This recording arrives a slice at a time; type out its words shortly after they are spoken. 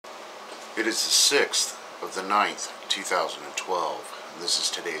It is the 6th of the 9th, 2012. And this is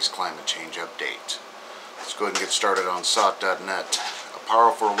today's climate change update. Let's go ahead and get started on SOT.net. A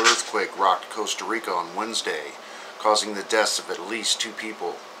powerful earthquake rocked Costa Rica on Wednesday, causing the deaths of at least 2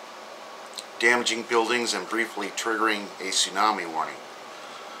 people, damaging buildings and briefly triggering a tsunami warning.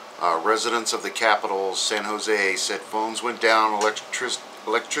 Residents of the capital, San Jose, said phones went down,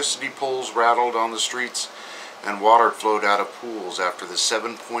 electricity poles rattled on the streets, and water flowed out of pools after the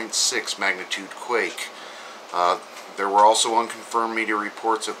 7.6 magnitude quake. There were also unconfirmed media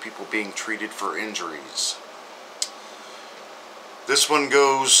reports of people being treated for injuries. This one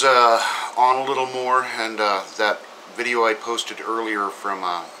goes on a little more, and that video I posted earlier from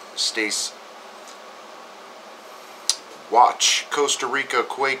Stace. Watch Costa Rica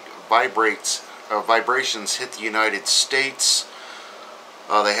quake vibrations hit the United States.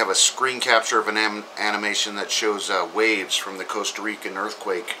 They have a screen capture of an animation that shows waves from the Costa Rican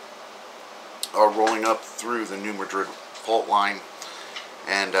earthquake rolling up through the New Madrid fault line,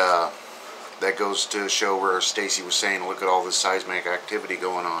 and that goes to show where Stacy was saying, look at all this seismic activity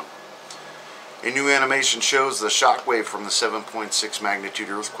going on. A new animation shows the shockwave from the 7.6 magnitude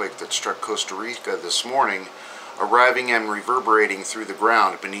earthquake that struck Costa Rica this morning, arriving and reverberating through the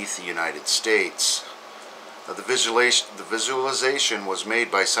ground beneath the United States. The visualization was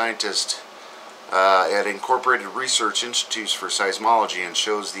made by scientists at Incorporated Research Institutes for Seismology and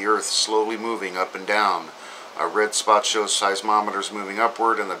shows the Earth slowly moving up and down. A red spot shows seismometers moving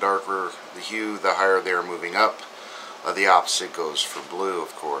upward, and the darker the hue, the higher they are moving up. The opposite goes for blue,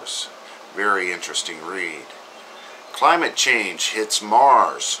 of course. Very interesting read. Climate change hits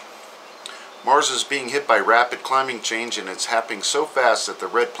Mars. Mars is being hit by rapid climate change, and it's happening so fast that the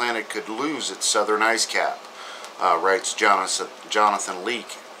red planet could lose its southern ice cap, writes Jonathan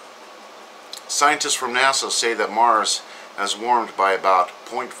Leake. Scientists from NASA say that Mars has warmed by about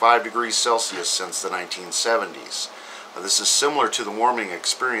 0.5 degrees Celsius since the 1970s. This is similar to the warming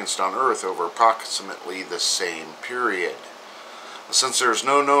experienced on Earth over approximately the same period. Since there is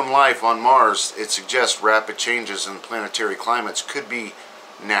no known life on Mars, it suggests rapid changes in planetary climates could be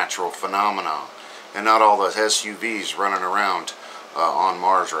natural phenomena, and not all the SUVs running around on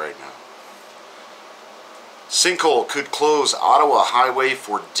Mars right now. Sinkhole could close Ottawa Highway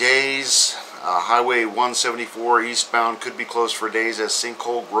for days. Highway 174 eastbound could be closed for days as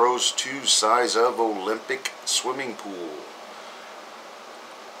sinkhole grows to size of Olympic swimming pool.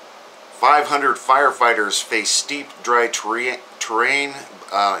 500 firefighters face steep, dry terrain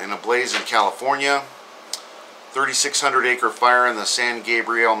in a blaze in California. 3,600-acre fire in the San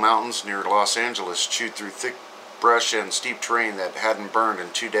Gabriel Mountains near Los Angeles chewed through thick brush and steep terrain that hadn't burned in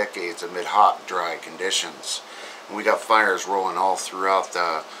 2 decades amid hot, dry conditions. And we got fires rolling all throughout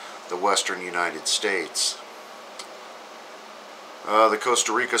the western United States. The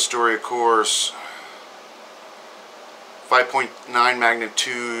Costa Rica story, of course. 5.9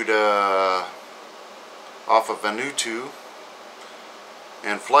 magnitude off of Vanuatu.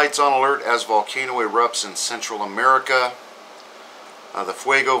 And flights on alert as volcano erupts in Central America. The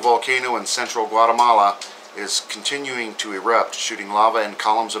Fuego volcano in central Guatemala is continuing to erupt, shooting lava and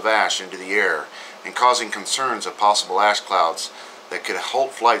columns of ash into the air and causing concerns of possible ash clouds that could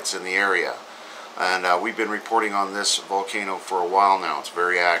halt flights in the area. And we've been reporting on this volcano for a while now. It's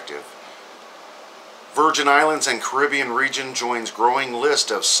very active. Virgin Islands and Caribbean region joins growing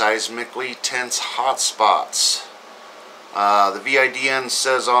list of seismically tense hotspots. The VIDN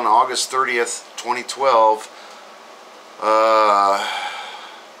says on August 30th, 2012,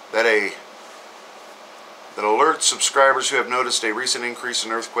 that alert subscribers who have noticed a recent increase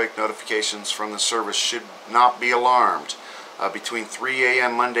in earthquake notifications from the service should not be alarmed. Between 3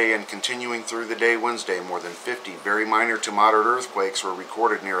 a.m. Monday and continuing through the day Wednesday, more than 50 very minor to moderate earthquakes were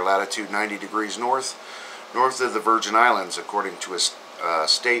recorded near latitude 90 degrees north of the Virgin Islands, according to a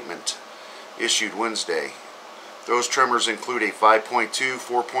statement issued Wednesday. Those tremors include a 5.2,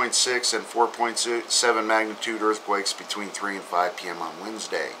 4.6, and 4.7 magnitude earthquakes between 3 and 5 p.m. on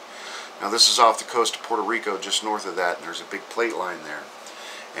Wednesday. Now this is off the coast of Puerto Rico, just north of that, and there's a big plate line there.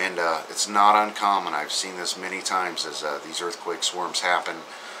 And it's not uncommon. I've seen this many times as these earthquake swarms happen.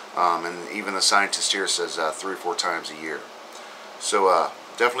 And even the scientist here says 3 or 4 times a year. So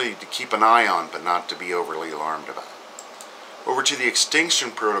definitely to keep an eye on, but not to be overly alarmed about. Over to the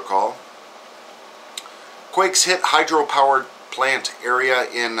extinction protocol. Quakes hit hydropower plant area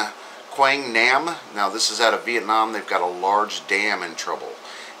in Quang Nam. Now this is out of Vietnam. They've got a large dam in trouble.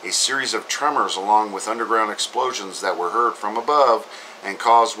 A series of tremors along with underground explosions that were heard from above and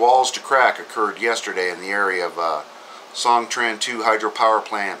caused walls to crack occurred yesterday in the area of Song Tran 2 hydropower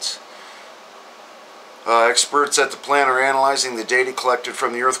plant. Experts at the plant are analyzing the data collected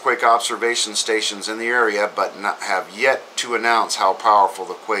from the earthquake observation stations in the area, but have yet to announce how powerful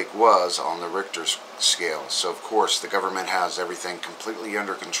the quake was on the Richter scale. So, of course, the government has everything completely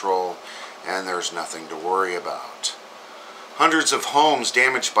under control, and there's nothing to worry about. Hundreds of homes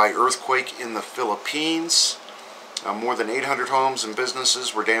damaged by earthquake in the Philippines. More than 800 homes and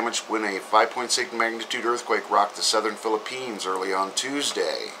businesses were damaged when a 5.6 magnitude earthquake rocked the southern Philippines early on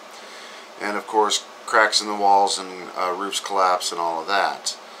Tuesday. And, of course, cracks in the walls and roofs collapse and all of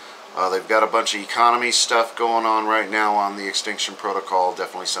that. They've got a bunch of economy stuff going on right now on the extinction protocol.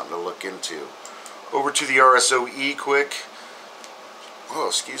 Definitely something to look into. Over to the RSOE quick. Oh,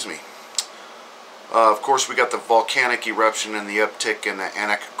 excuse me. Of course, we got the volcanic eruption and the uptick in the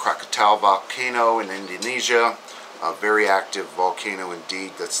Anak Krakatau volcano in Indonesia. A very active volcano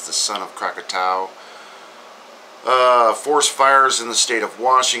indeed. That's the son of Krakatau. Forest fires in the state of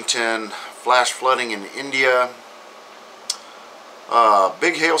Washington. Flash flooding in India.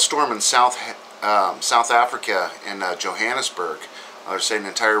 Big hailstorm in South Africa in Johannesburg. They're saying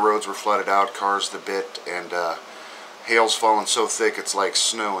entire roads were flooded out, cars the bit, and hail's falling so thick it's like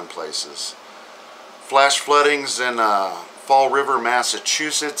snow in places. Flash floodings in Fall River,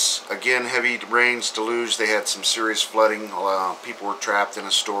 Massachusetts. Again, heavy rains, deluge. They had some serious flooding. People were trapped in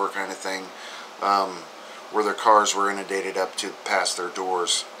a store kind of thing, where their cars were inundated up to past their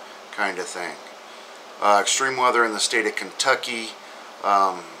doors kind of thing. Extreme weather in the state of Kentucky.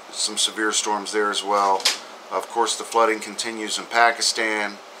 Some severe storms there as well. Of course, the flooding continues in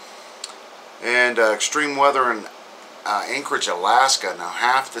Pakistan. And extreme weather in Anchorage, Alaska. Now,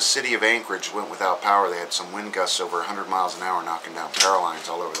 half the city of Anchorage went without power. They had some wind gusts over 100 miles an hour knocking down power lines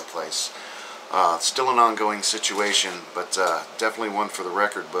all over the place. Still an ongoing situation, but definitely one for the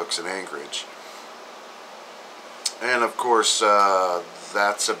record books in Anchorage. And of course,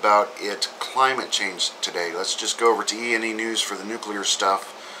 that's about it. Climate change today. Let's just go over to E&E News for the nuclear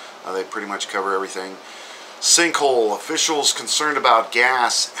stuff. They pretty much cover everything. Sinkhole. Officials concerned about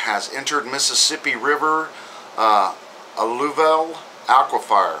gas has entered Mississippi River Alluvial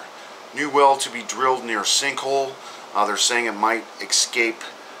Aquifer. New well to be drilled near Sinkhole. They're saying it might escape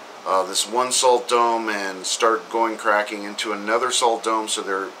this one salt dome and start going cracking into another salt dome. So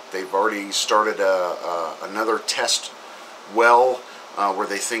they've already started another test well where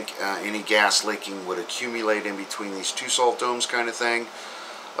they think any gas leaking would accumulate in between these two salt domes kind of thing.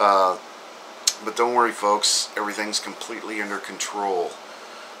 But don't worry, folks, everything's completely under control.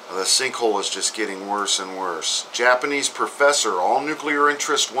 The sinkhole is just getting worse and worse. Japanese professor, all nuclear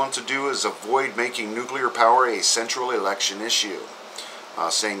interests want to do is avoid making nuclear power a central election issue,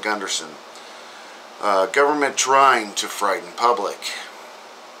 saying Gunderson. Government trying to frighten public.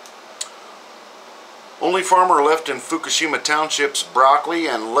 Only farmer left in Fukushima Township's broccoli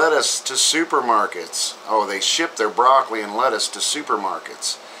and lettuce to supermarkets. Oh, they ship their broccoli and lettuce to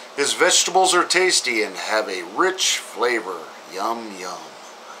supermarkets. His vegetables are tasty and have a rich flavor. Yum, yum.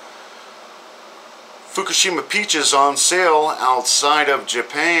 Fukushima peaches on sale outside of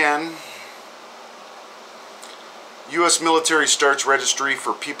Japan. U.S. military starts registry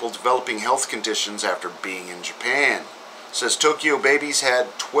for people developing health conditions after being in Japan. Says Tokyo babies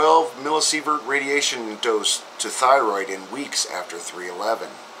had 12 millisievert radiation dose to thyroid in weeks after 3/11.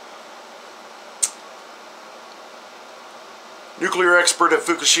 Nuclear expert at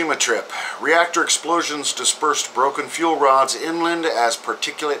Fukushima trip. Reactor explosions dispersed broken fuel rods inland as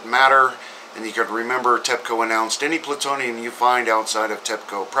particulate matter. And you can remember TEPCO announced any plutonium you find outside of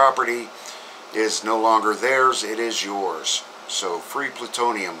TEPCO property is no longer theirs, it is yours. So free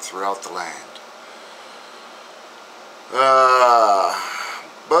plutonium throughout the land.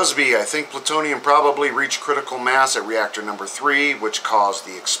 Busby, I think plutonium probably reached critical mass at reactor number 3, which caused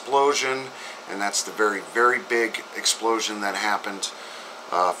the explosion. And that's the very, very big explosion that happened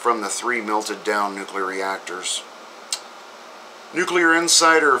from the 3 melted down nuclear reactors. Nuclear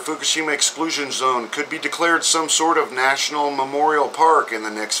Insider, Fukushima exclusion zone could be declared some sort of national memorial park in the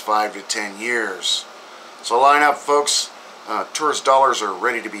next 5 to 10 years. So line up, folks. Tourist dollars are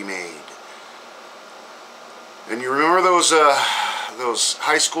ready to be made. And you remember those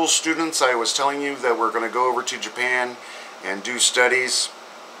high school students I was telling you that were going to go over to Japan and do studies?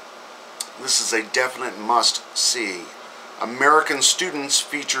 This is a definite must-see. American students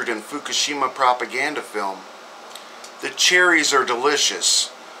featured in Fukushima propaganda film. The cherries are delicious.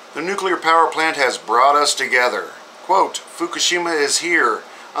 The nuclear power plant has brought us together. Quote, Fukushima is here,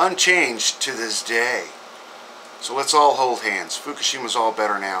 unchanged to this day. So let's all hold hands. Fukushima's all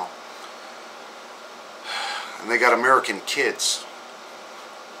better now. And they got American kids.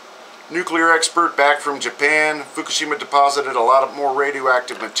 Nuclear expert back from Japan. Fukushima deposited a lot more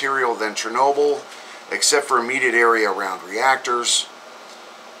radioactive material than Chernobyl. except for immediate area around reactors.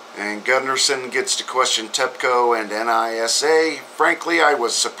 And Gunderson gets to question TEPCO and NISA. Frankly, I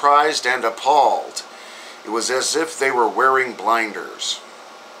was surprised and appalled. It was as if they were wearing blinders.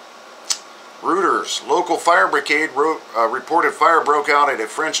 Reuters, local fire brigade reported fire broke out at a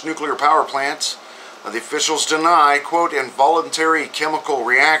French nuclear power plant. The officials deny, quote, involuntary chemical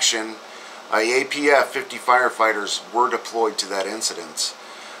reaction. APF 50 firefighters were deployed to that incident.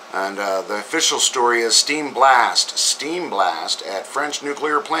 And the official story is steam blast at French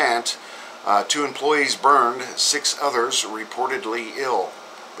nuclear plant. 2 employees burned, 6 others reportedly ill.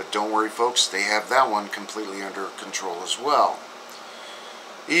 But don't worry, folks, they have that one completely under control as well.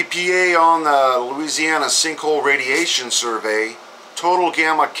 EPA on the Louisiana Sinkhole Radiation Survey. Total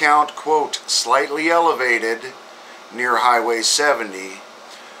gamma count, quote, slightly elevated near Highway 70.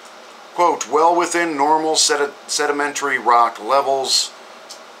 Quote, well within normal sedimentary rock levels.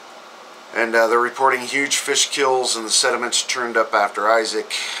 And they're reporting huge fish kills and the sediments turned up after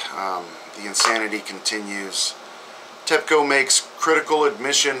Isaac. The insanity continues. TEPCO makes critical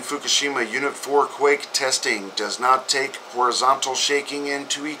admission Fukushima Unit 4 quake testing does not take horizontal shaking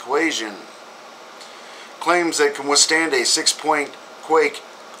into equation. Claims that can withstand a 6-point quake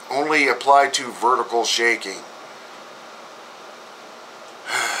only apply to vertical shaking.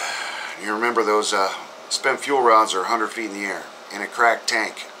 You remember those spent fuel rods are 100 feet in the air in a cracked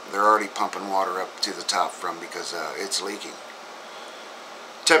tank. They're already pumping water up to the top from because it's leaking.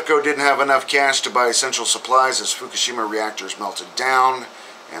 TEPCO didn't have enough cash to buy essential supplies as Fukushima reactors melted down,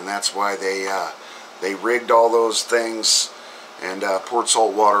 and that's why they rigged all those things and poured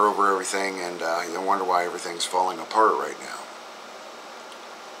salt water over everything, and you wonder why everything's falling apart right now.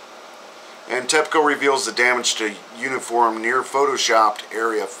 And TEPCO reveals the damage to uniform near photoshopped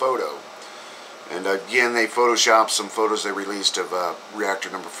area photo. And again, they photoshopped some photos they released of reactor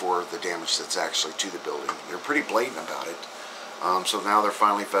number 4, the damage that's actually to the building. They're pretty blatant about it. So now they're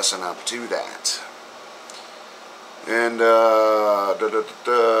finally fessing up to that. And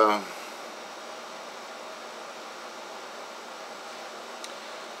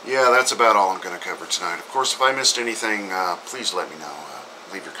yeah, that's about all I'm going to cover tonight. Of course, if I missed anything, please let me know.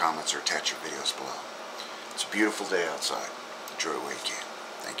 Leave your comments or attach your videos below. It's a beautiful day outside. Enjoy it while you can.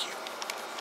 Thank you.